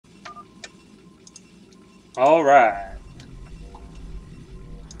All right.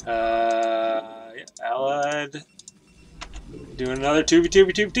 Yeah, Allied. Doing another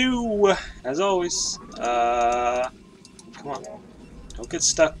 2v2v2v2 as always. Come on. Don't get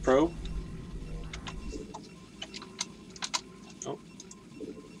stuck, probe. Oh.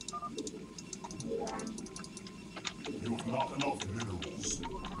 You've not enough minerals.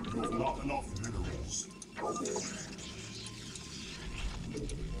 You've not enough minerals.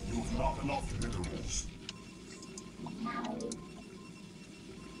 You've not enough minerals.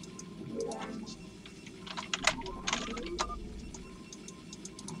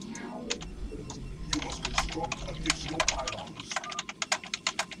 You must construct additional pylons.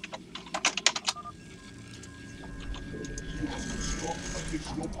 You must construct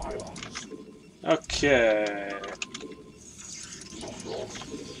additional pylons. Okay.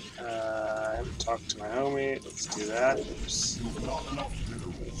 I haven't talked to my homie. Let's do that. Oops. You've not enough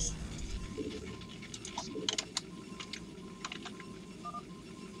minerals.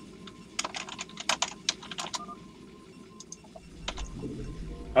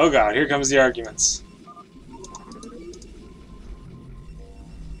 Oh god, here comes the arguments.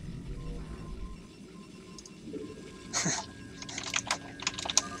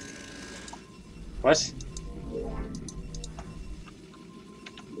 What?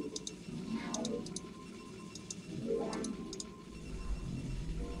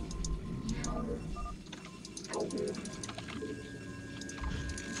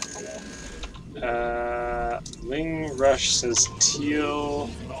 Ling Rush says teal.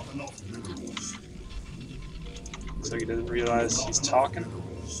 Looks like he doesn't realize he's talking.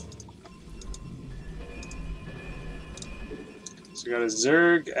 So we got a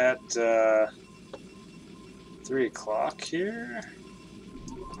Zerg at 3 o'clock here.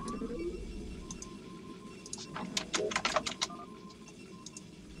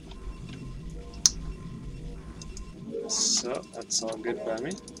 So that's all good by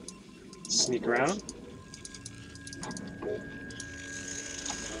me. Sneak around.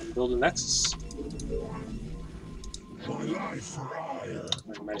 Build a Nexus.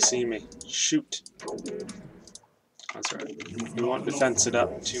 They might see me. Shoot. That's right. We won't defense it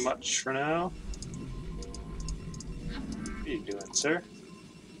up too much for now. What are you doing, sir?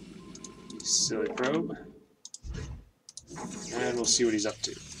 You silly probe. And we'll see what he's up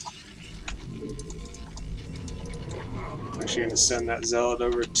to. I'm actually going to send that zealot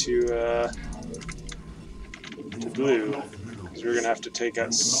over to blue, because we're going to have to take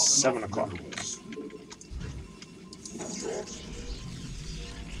out 7 o'clock.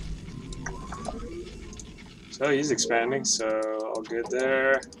 So he's expanding, so all good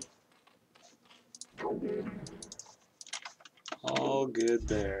there. All good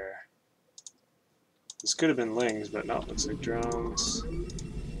there. This could have been Lings, but no, looks like drones.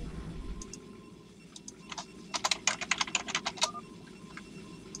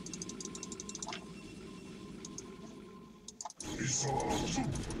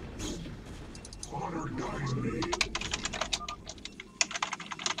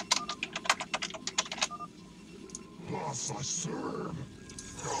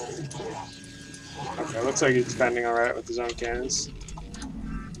 Okay, looks like he's defending alright with his own cannons.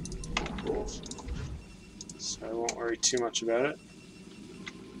 So I won't worry too much about it.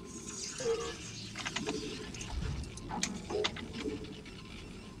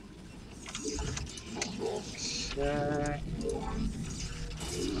 Okay.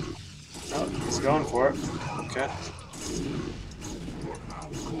 Oh, he's going for it. Okay.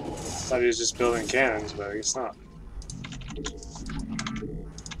 Thought he was just building cannons, but I guess not.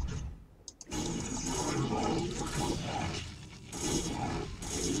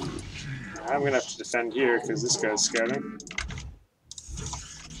 I'm gonna have to defend here because this guy's scouting.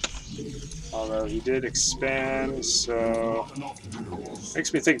 Although he did expand, so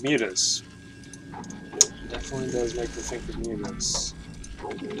makes me think mutas. Definitely does make me think of mutas.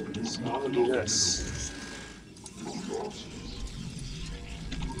 So I'm gonna do this.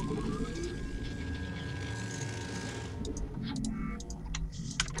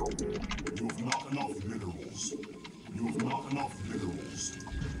 You have not enough minerals. You have not enough minerals.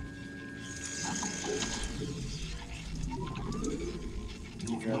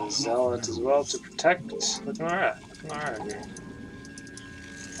 Got a zealot as well to protect. Looking alright. Looking alright here.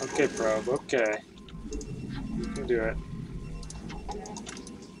 Okay, probe. Okay. You can do it.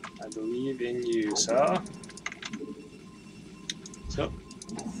 I believe in you, so. So.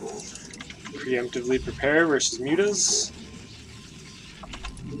 Preemptively prepare versus mutas.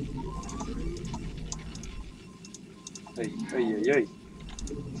 Hey, hey, hey, hey.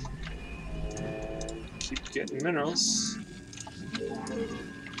 And keep getting minerals.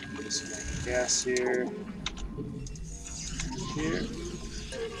 Just make gas here. here.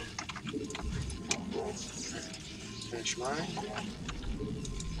 Finish mine.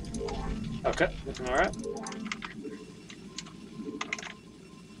 Okay, looking alright.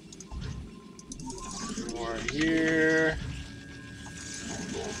 More here.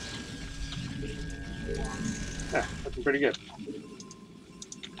 Yeah, looking pretty good.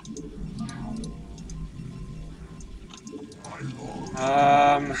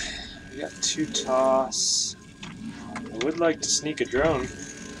 We got 2 toss. I would like to sneak a drone.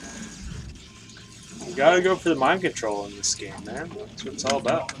 You gotta go for the mind control in this game, man. That's what it's all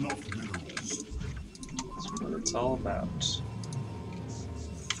about. That's what it's all about.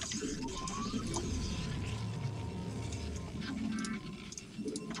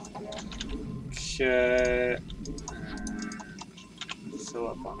 Okay. Fill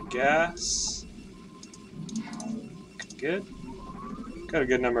up on gas. Good. Got a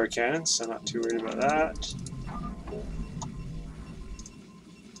good number of cannons, so I'm not too worried about that.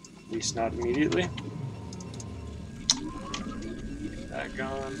 At least not immediately. Get that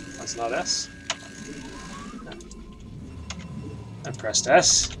going. That's not S. No. I pressed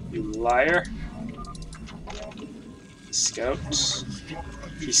S, you liar. Scout.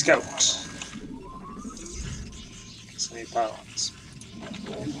 He scout. So many pylons.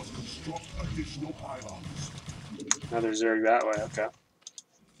 Another Zerg that way, okay.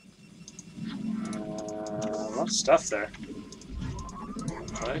 A lot of stuff there.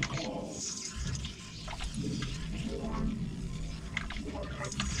 Like.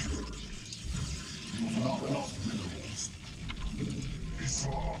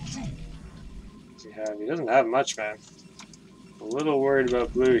 He doesn't have much, man. A little worried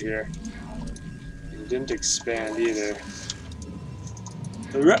about blue here. He didn't expand either.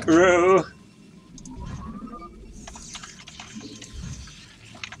 Ruh-roh!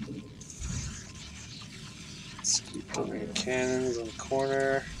 Let's keep putting cannons on the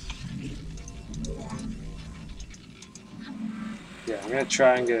corner. Yeah, I'm gonna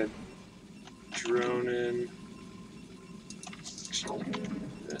try and get a drone in. Actually,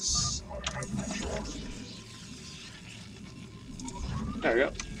 this. There we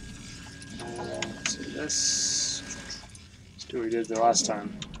go. Let's do this. Let's do what we did the last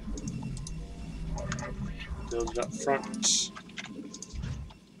time. Build it up front.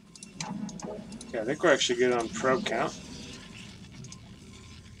 Okay, I think we're actually good on probe count.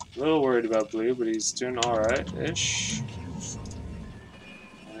 A little worried about blue, but he's doing alright-ish.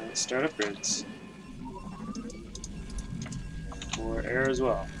 Let's start upgrades. For air as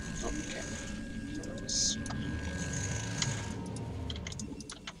well. Oh, okay.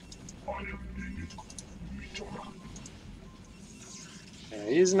 Yeah,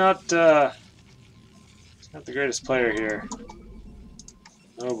 he's not the greatest player here.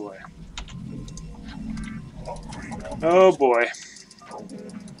 Oh boy. Oh boy.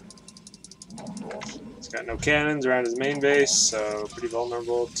 He's got no cannons around his main base, so pretty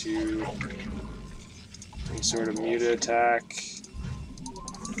vulnerable to any sort of muta attack.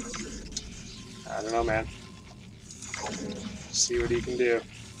 I don't know, man. See what he can do.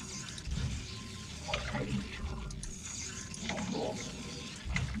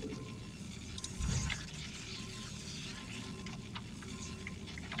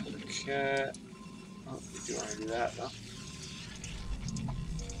 Okay. Oh, we do want to do that, though.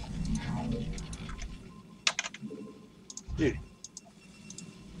 Dude.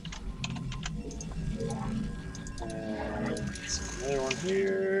 Another one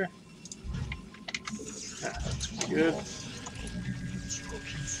here. Ah, that's pretty good.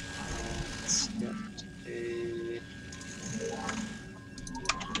 Let's get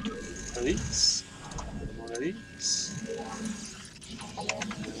one of these. One of these.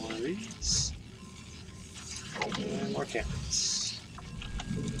 And one of these. And more cannons.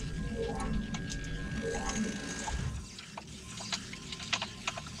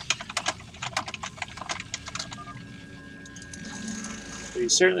 But he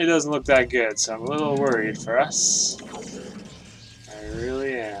certainly doesn't look that good, so I'm a little worried for us. I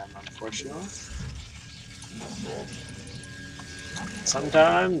really am, unfortunately.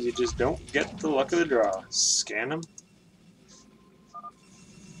 Sometimes you just don't get the luck of the draw. Scan him.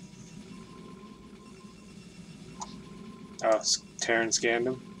 Oh, Terran scanned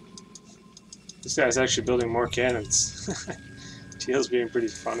him. This guy's actually building more cannons. TL's being pretty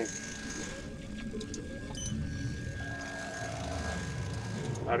funny.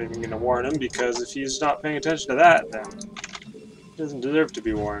 Not even going to warn him, because if he's not paying attention to that, then he doesn't deserve to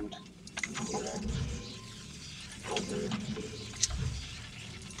be warned.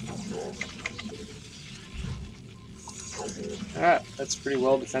 Alright, that's pretty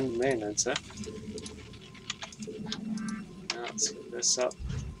well defended main, I'd say. Let's get this up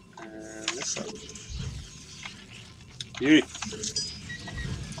and this up. Beauty.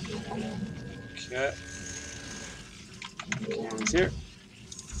 Okay. Cannons here.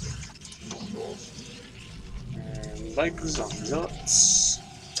 And legs on zealots.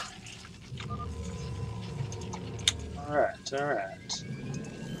 Alright, alright.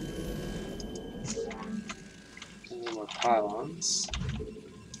 A little more pylons.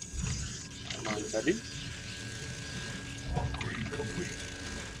 Come on, buddy.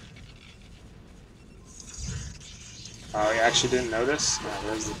 Oh, you actually didn't notice? No,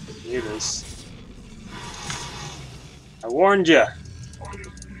 there's the mutas. I warned you!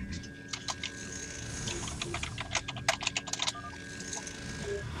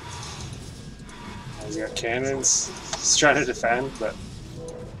 He's got cannons. He's trying to defend, but...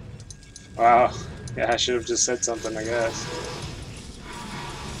 Wow. Yeah, I should have just said something, I guess.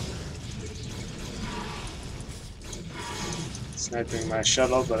 Sniping my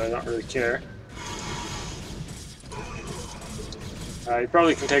shuttle, but I don't really care. You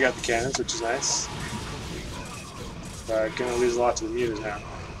probably can take out the cannons, which is nice. But gonna lose a lot to the mutas now.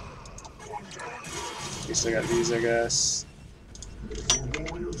 At least I got these, I guess.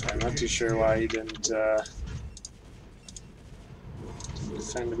 I'm not too sure why he didn't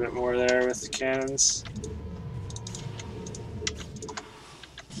defend a bit more there with the cannons.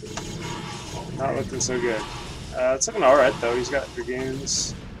 Not looking so good. It's looking alright though, he's got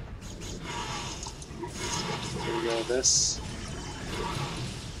dragoons. Here we go with this.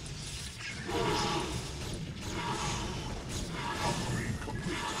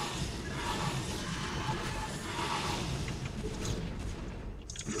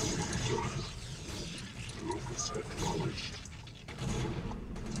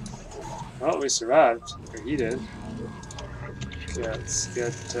 Well, we survived. Or he did. Okay, let's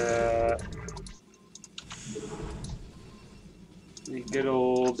get the good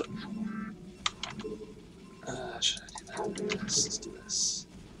old. Should I do that? Let's do this.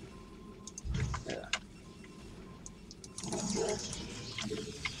 Yeah.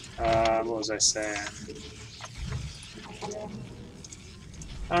 What was I saying?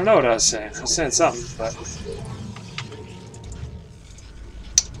 I don't know what I was saying. I was saying something, but.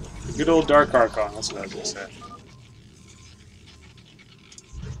 Good old Dark Archon, that's what I was going to say.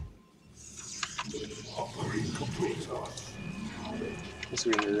 Guess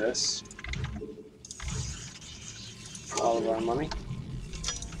we can do this. All of our money.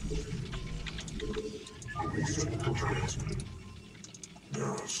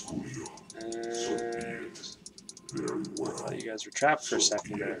 And I thought you guys were trapped for a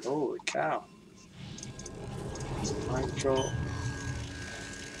second there. Holy cow. Some mind control.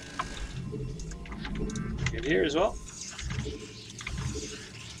 Get here as well.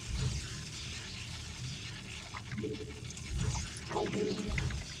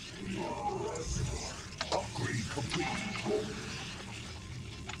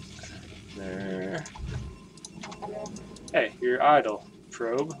 There. Hey, you're idle,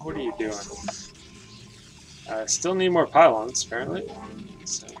 probe. What are you doing? I still need more pylons, apparently.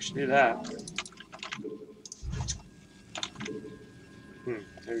 So we should do that.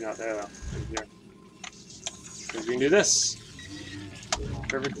 Maybe not there though. Maybe here. Maybe we can do this.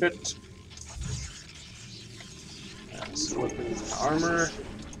 Perfect fit. So weapons and armor.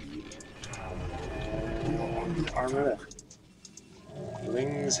 And armor there.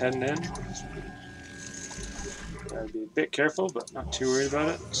 Wings heading in. Gotta be a bit careful, but not too worried about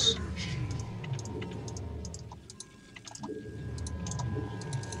it.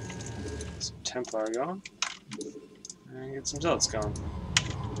 Some Templar going. And get some Zealots going.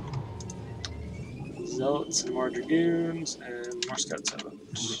 Zealots and more Dragoons and more Scouts out.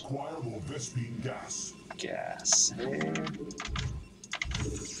 Gas, hey?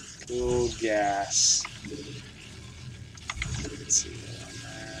 Cool gas. Let's see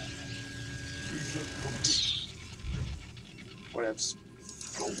what else?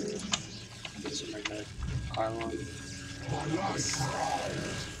 Some magnetic pylon.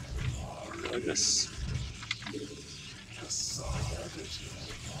 Like this.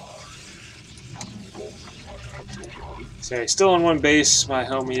 So still on one base, my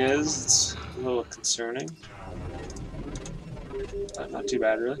homie is. It's a little concerning. But not too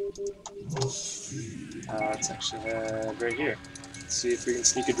bad, really. Let's actually head right here. Let's see if we can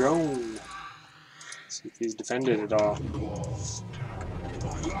sneak a drone. See if he's defended at all.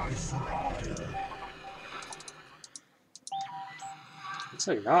 Looks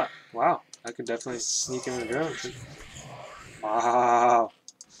like not. Wow, I could definitely sneak in a drone. Wow,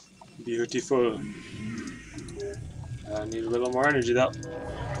 beautiful. I need a little more energy though.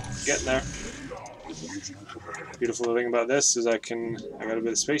 Getting there. Beautiful thing about this is I got a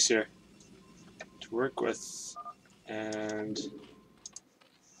bit of space here to work with, and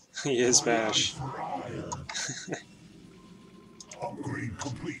he is Spanish. Upgrade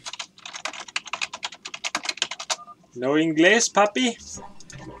complete. No English, papi?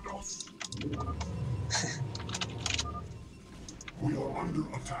 We are under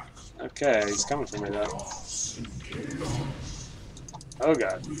attack. Okay, he's coming for me though. Oh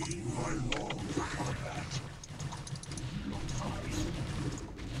god.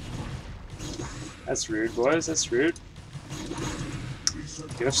 That's rude, boys. That's rude.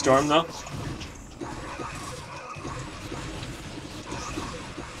 Get a storm though. I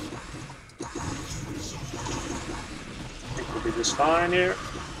think we'll be just fine here.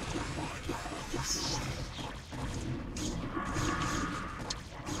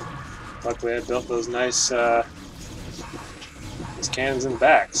 Luckily, I built those nice those cannons in the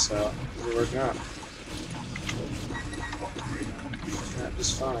back, so they're working out. Yeah,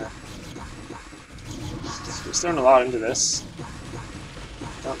 just fine. So we're throwing a lot into this.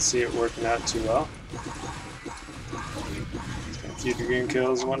 Don't see it working out too well. A few dragoon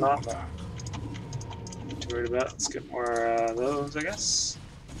kills and whatnot, but not too worried about it. Let's get more of those, I guess.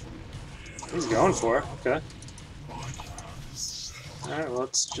 He's going for it. Okay. Alright, well,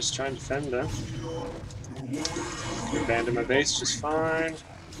 let's just try and defend then. Abandon my base just fine.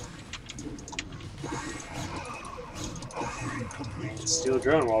 Let's steal a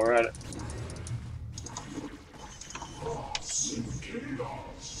drone while we're at it.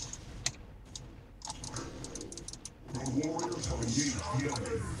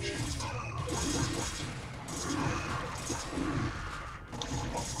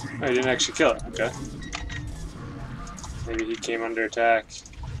 Oh, he didn't actually kill it. Okay. Maybe he came under attack.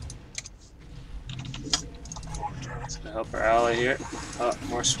 Let's go help our ally here. Oh,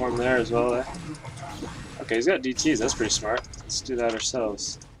 more swarm there as well. There. Okay, he's got DTs. That's pretty smart. Let's do that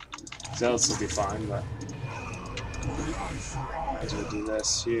ourselves. Zealots will be fine, but might as well do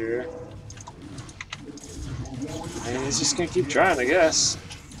this here. And he's just gonna keep trying, I guess.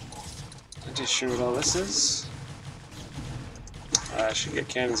 Not too sure what all this is. I should get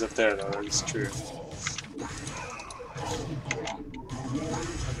cannons up there, though. That's true.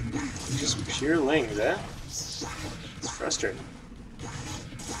 Just pure lings, eh? It's frustrating.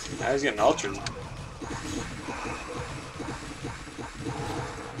 Now he's getting altered.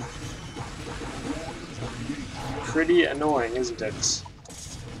 Pretty annoying, isn't it?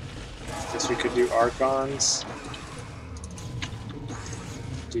 Guess we could do Archons.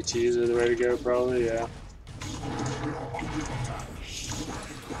 DTs are the way to go, probably, yeah.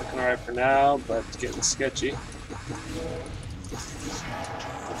 Looking alright for now, but getting sketchy.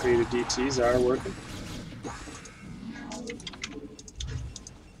 Hopefully the DTs are working.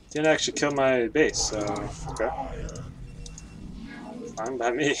 Didn't actually kill my base, so okay. Fine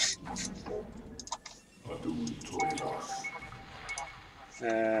by me.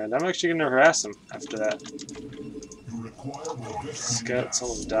 And I'm actually gonna harass him after that. Scouts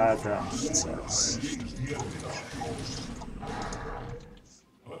almost died though. That sucks.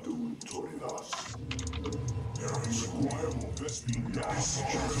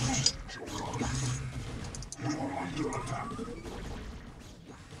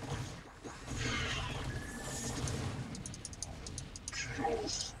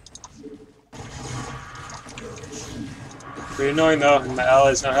 Pretty annoying though, and my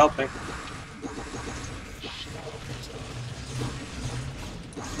ally's not helping.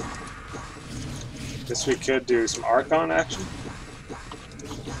 Guess we could do some Archon action.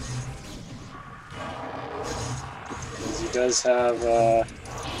 Because he does have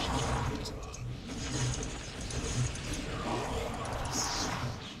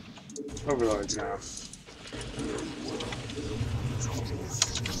Overlords now.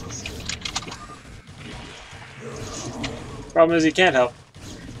 Problem is he can't help.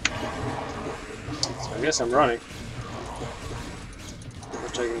 So I guess I'm running. Not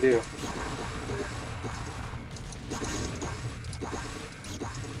much I can do.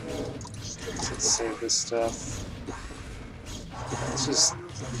 Let's save this stuff. Let's just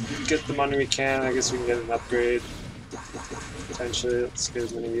get the money we can. I guess we can get an upgrade. Potentially, let's get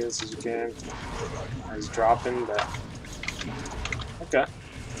as many units as we can. He's dropping, but okay.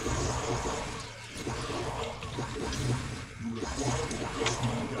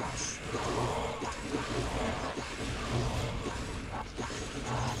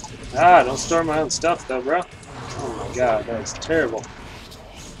 Ah, don't store my own stuff though, bro. Oh my god, that was terrible.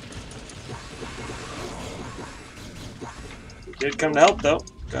 He did come to help though.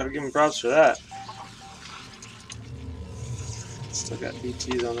 Gotta give him props for that. Still got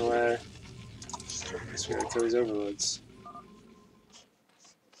BTs on the way. Guess we gotta kill these overlords.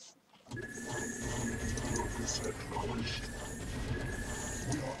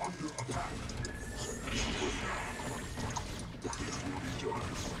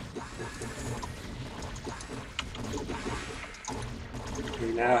 We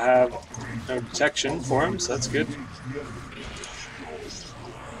now have no detection for him, so that's good.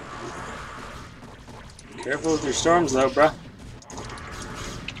 Careful with your storms though, bruh.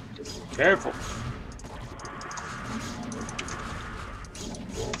 Careful.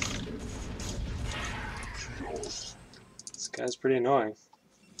 This guy's pretty annoying.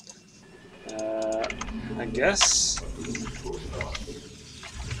 I guess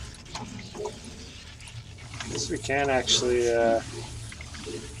we can actually there.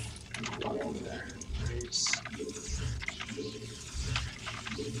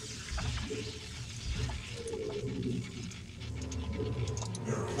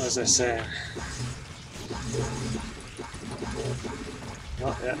 What was I saying?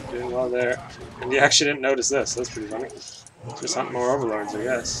 Oh yeah, doing well there. And you actually didn't notice this. That's pretty funny. Just hunt more overlords, I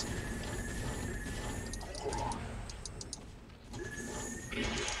guess.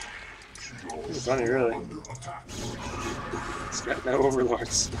 Pretty funny, really. It's got no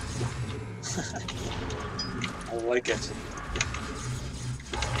overlords. I like it.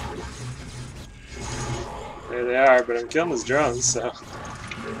 There they are, but I'm killing his drones, so I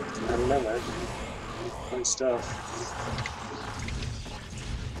don't know, man. Fun stuff.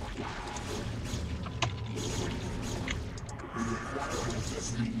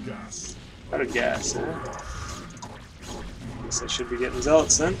 Out of gas, huh? Guess I should be getting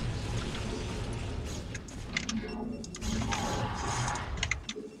zealots then.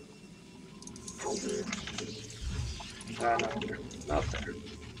 Ah, not there. Not there.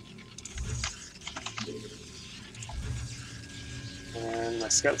 And my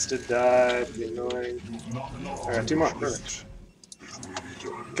scouts did die. Pretty annoying. I got 2 more. Perfect.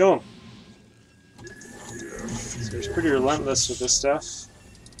 Kill him. So he's pretty relentless with this stuff.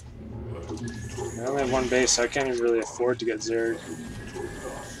 I only have 1 base, so I can't even really afford to get Zerg.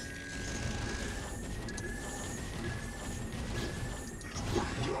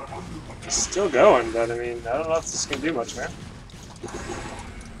 It's still going, but I mean, I don't know if this is gonna do much, man.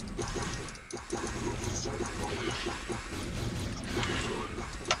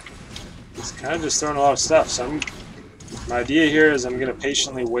 It's kind of just throwing a lot of stuff, so my idea here is I'm gonna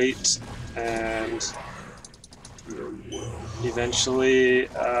patiently wait and eventually,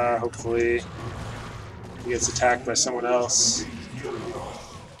 hopefully, he gets attacked by someone else.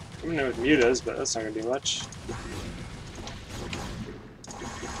 I'm gonna with mutas, but that's not gonna do much.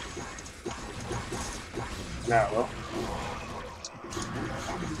 Now it will.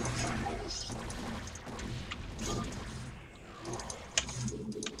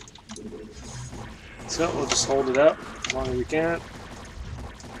 So we'll just hold it up as long as we can.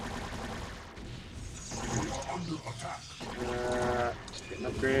 Getting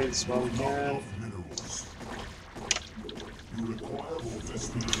upgrades while we can.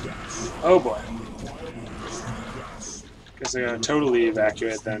 Oh boy. Guess I gotta totally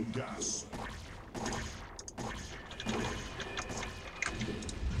evacuate then.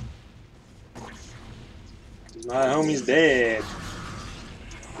 My homie's dead.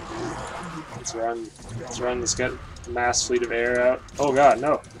 Let's run. Let's run. Let's get a mass fleet of air out. Oh god,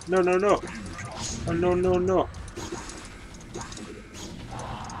 no. No, no, no. Oh, no, no, no.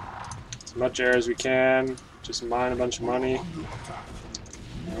 As much air as we can. Just mine a bunch of money.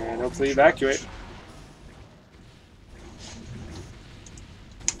 And hopefully evacuate.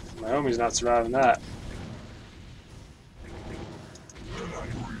 My homie's not surviving that.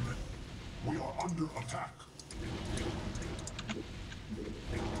 We are under attack.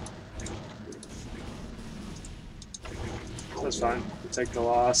 That's fine. We'll take the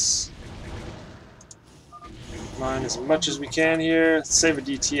loss. Mine as much as we can here. Let's save a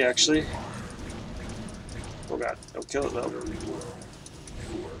DT actually. Oh god, don't kill it though.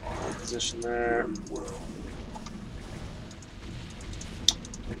 Position there.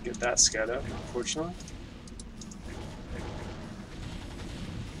 Didn't get that scout up, unfortunately.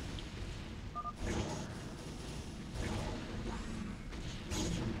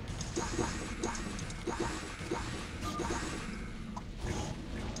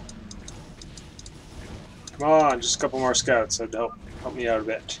 Come on, just a couple more scouts. That'd help me out a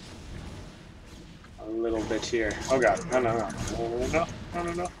bit. A little bit here. Oh god, no, no, no, no, no, no, no,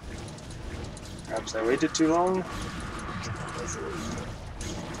 no, no. Perhaps I waited too long.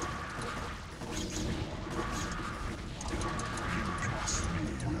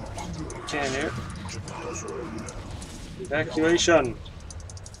 Can here. Evacuation.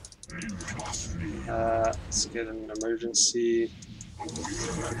 Let's get an emergency.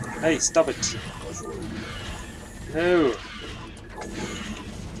 Hey, stop it! No!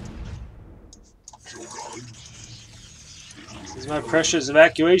 This is my precious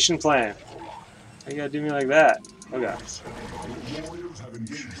evacuation plan. Why you gotta do me like that? Oh god.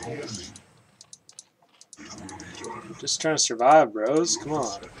 I'm just trying to survive, bros. Come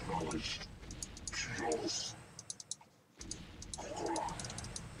on.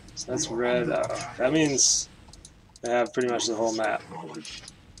 So that's red. That means they have pretty much the whole map.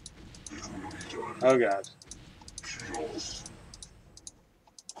 Oh god.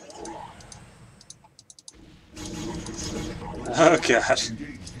 Oh god.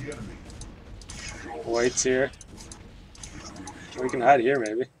 White's here. We can hide here,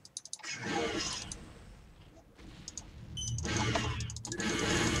 maybe.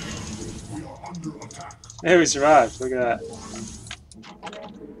 Hey, we survived. Look at that.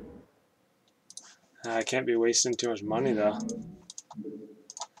 I can't be wasting too much money, though.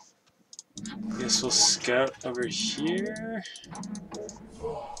 Guess we'll scout over here.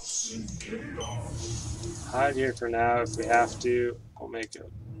 Hide here for now. If we have to, we'll make a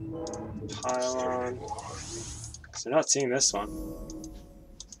pylon. Because they're not seeing this one.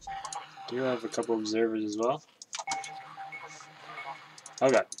 Do have a couple observers as well. Oh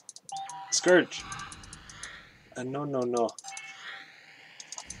god. Scourge! No.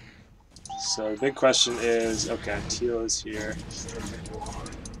 So the big question is, okay, teal is here.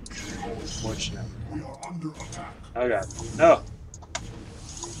 Unfortunate. Oh god. No!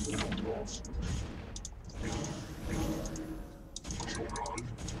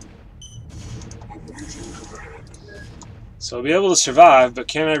 So I'll be able to survive, but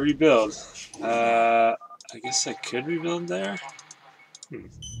can I rebuild? I guess I could rebuild there.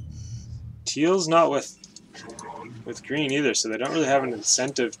 Teal's not with green either, so they don't really have an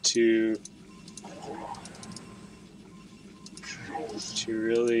incentive to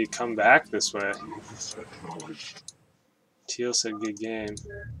really come back this way. Teal said good game.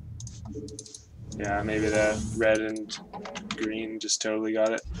 Yeah, maybe the red and green just totally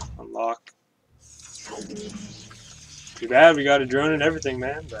got it on lock. Too bad we got a drone and everything,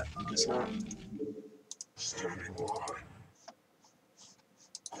 man, but it's not.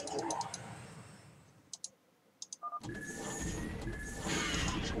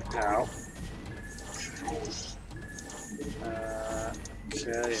 Ow.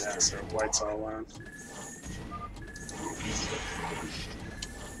 Okay, yeah, so white's all alone.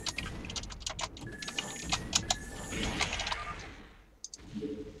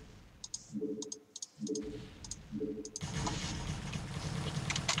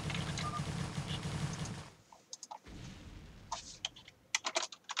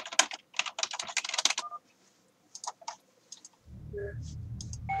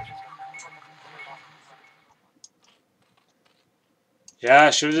 Yeah, I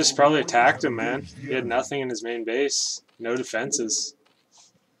should have just probably attacked him, man. He had nothing in his main base. No defenses.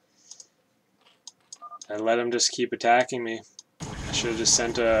 I let him just keep attacking me. I should have just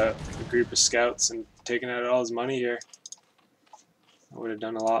sent a group of scouts and taken out all his money here. I would have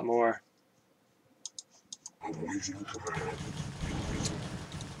done a lot more.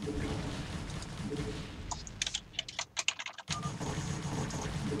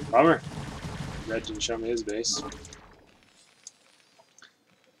 Bummer. Red didn't show me his base.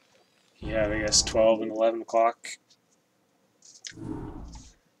 Yeah, I guess 12 and 11 o'clock.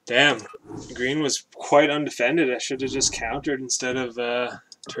 Damn, green was quite undefended. I should have just countered instead of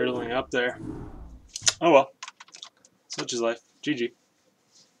turtling up there. Oh well, such is life. GG.